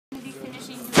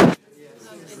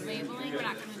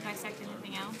not going to dissect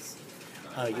anything else?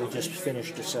 You'll just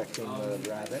finish dissecting the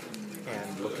rabbit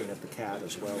and looking at the cat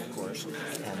as well, of course,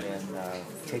 and then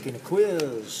taking a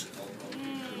quiz.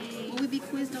 Yay. Will we be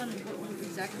quizzed on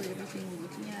exactly everything we're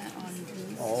looking at on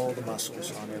these? All the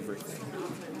muscles on everything.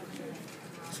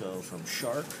 So from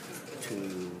shark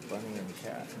to bunny and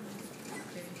cat.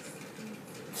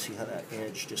 See how that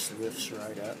edge just lifts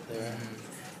right up there?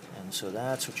 And so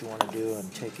that's what you want to do,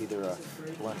 and take either a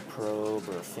blunt probe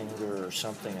or a finger or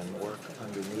something and work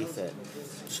underneath it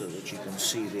so that you can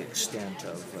see the extent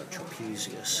of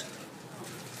trapezius.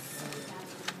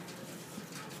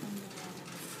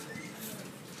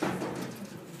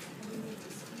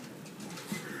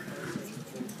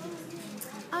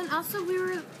 And also, we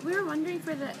were wondering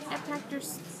for the Epactor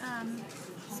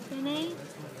spinae.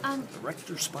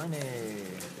 Erector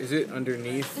spinae. Is it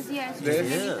underneath? Is It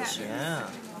underneath is, that? yeah.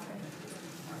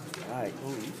 Right. Oh,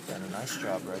 you've done a nice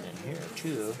job right in here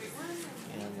too.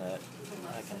 And that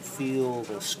I can feel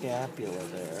the scapula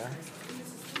there.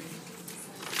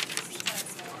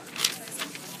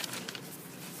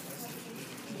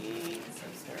 There you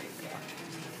go.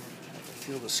 I can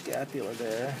feel the scapula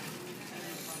there.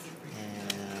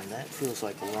 And that feels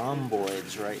like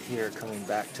rhomboids right here coming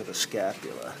back to the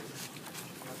scapula.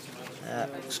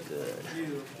 That looks good.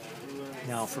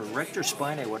 Now for erector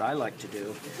spinae, what I like to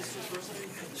do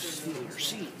is feel your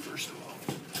seat first of all.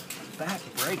 My back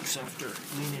breaks after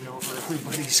leaning over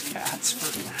everybody's cats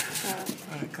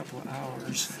for a couple of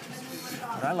hours.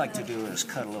 What I like to do is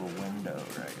cut a little window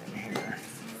right in here.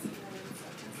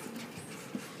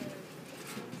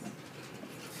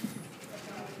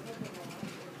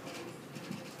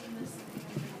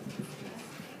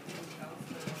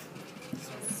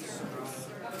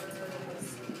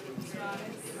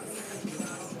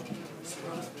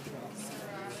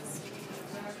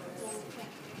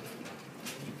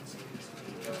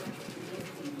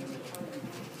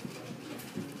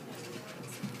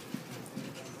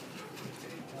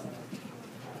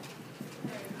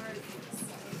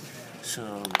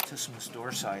 So latissimus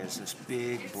dorsi is this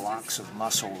big blocks of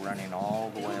muscle running all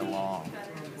the way along.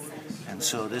 And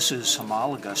so this is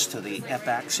homologous to the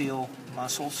epaxial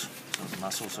muscles, so the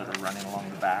muscles that are running along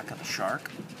the back of the shark.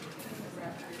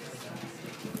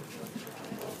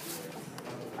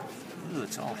 Ooh,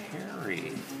 it's all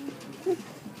hairy. You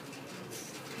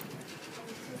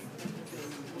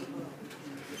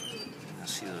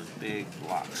see those big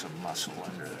blocks of muscle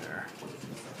under there.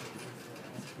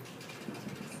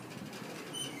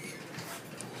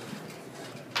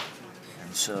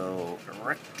 So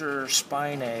erector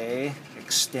spinae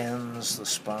extends the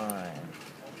spine.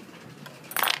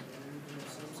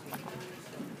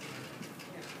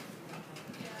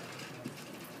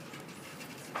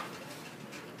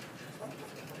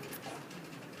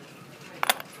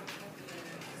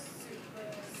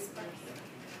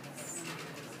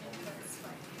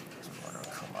 Doesn't want to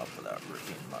come up without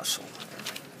ripping muscle.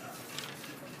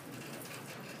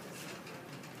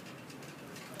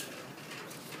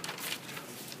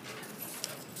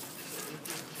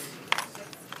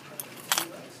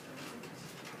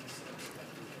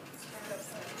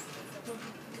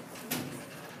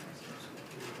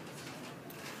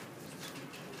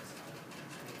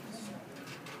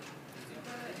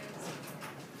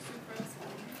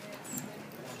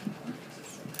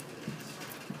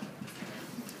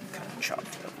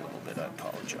 Chopped it up a little bit, I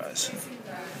apologize.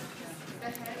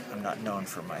 I'm not known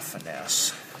for my finesse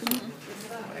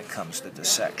when it comes to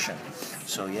dissection.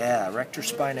 So yeah, erector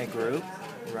spinae group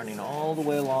running all the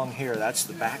way along here. That's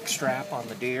the back strap on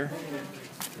the deer,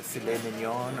 the filet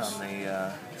mignon on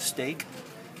the steak,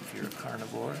 if you're a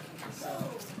carnivore.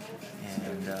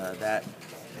 And that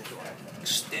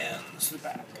extends the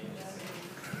back.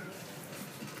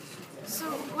 So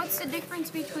what's the difference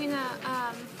between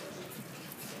a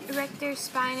erector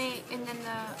spinae and then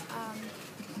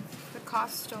the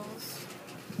costals?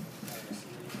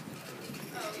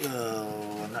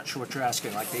 I'm not sure what you're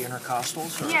asking, like the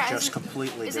intercostals, or Yeah, just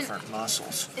completely different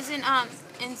muscles? Isn't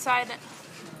inside the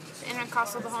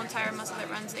intercostal the whole entire muscle that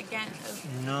runs against?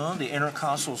 No, the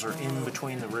intercostals are in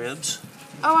between the ribs.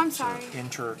 Oh, I'm sorry.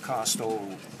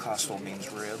 Intercostal, costal means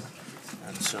rib.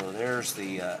 And so there's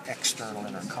the external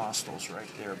intercostals right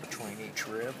there between each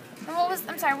rib. And what was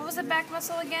the back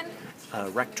muscle again?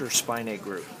 Rector spinae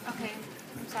group. Okay,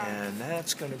 I'm sorry. And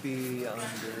that's going to be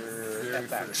under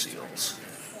epaxials.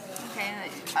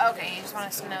 Okay, you just want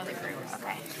us to know the group.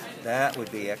 Okay. That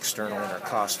would be external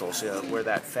intercostals. Where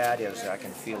that fat is, I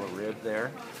can feel a rib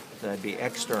there. That'd be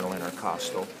external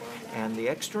intercostal. And the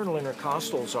external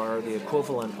intercostals are the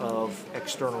equivalent of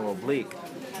external oblique.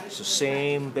 So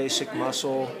same basic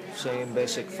muscle, same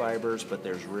basic fibers, but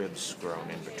there's ribs grown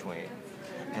in between.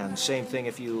 And same thing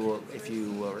if you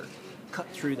cut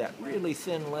through that really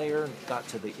thin layer and got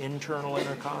to the internal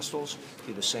intercostals,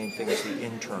 do the same thing as the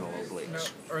internal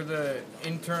obliques. Now, are the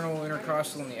internal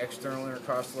intercostal and the external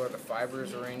intercostal, are the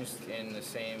fibers arranged in the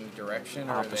same direction,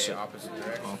 or Opposite. are they opposite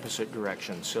direction? Opposite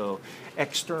direction. So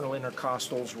external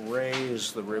intercostals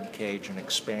raise the rib cage and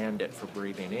expand it for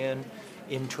breathing in.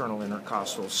 Internal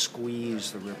intercostals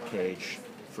squeeze the rib cage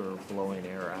for blowing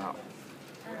air out.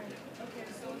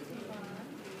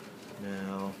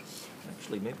 Now,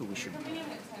 actually, maybe we should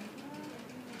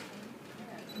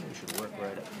work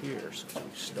right up here since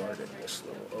we've started this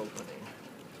little opening.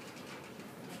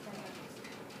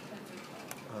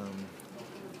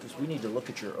 Because we need to look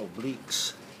at your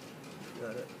obliques.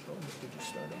 Got it? Oh, did you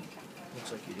start them?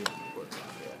 Looks like you didn't work on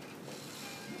it.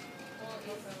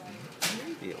 You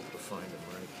may be able to find them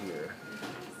right here.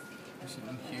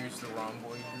 Here's the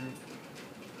rhomboid group.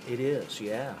 It is,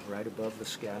 yeah, right above the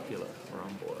scapula,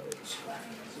 rhomboids.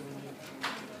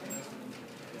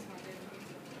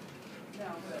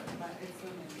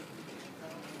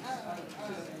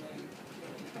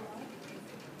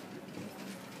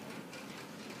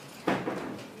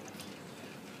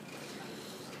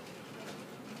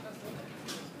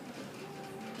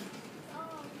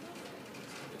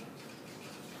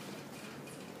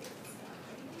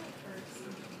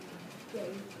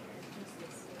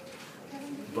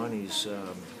 Bunny's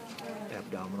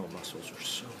abdominal muscles are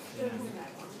so thin.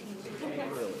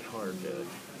 It's really hard to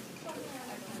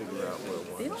figure out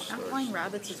where one They don't starts. outline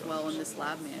rabbits as well in this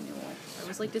lab manual. I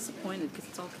was like disappointed because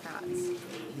it's all cats.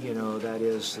 You know, that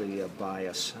is the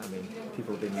bias. I mean,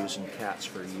 people have been using cats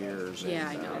for years Yeah,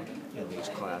 I know. in these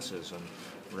classes, and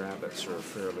rabbits are a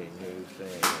fairly new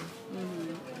thing.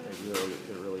 And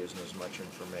there really isn't as much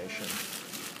information.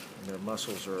 And their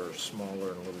muscles are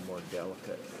smaller and a little more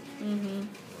delicate. One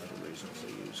of the reasons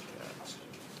they use cats.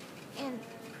 And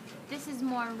this is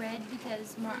more red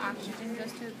because more oxygen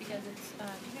goes to it because it's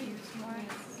used more,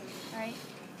 right?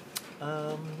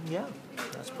 Yeah,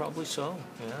 that's probably so.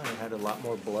 Yeah, it had a lot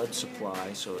more blood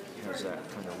supply, so it has that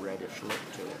kind of reddish look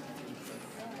to it.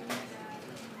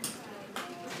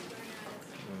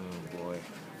 Oh boy.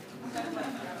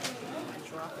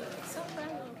 Drop it. So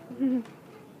fun.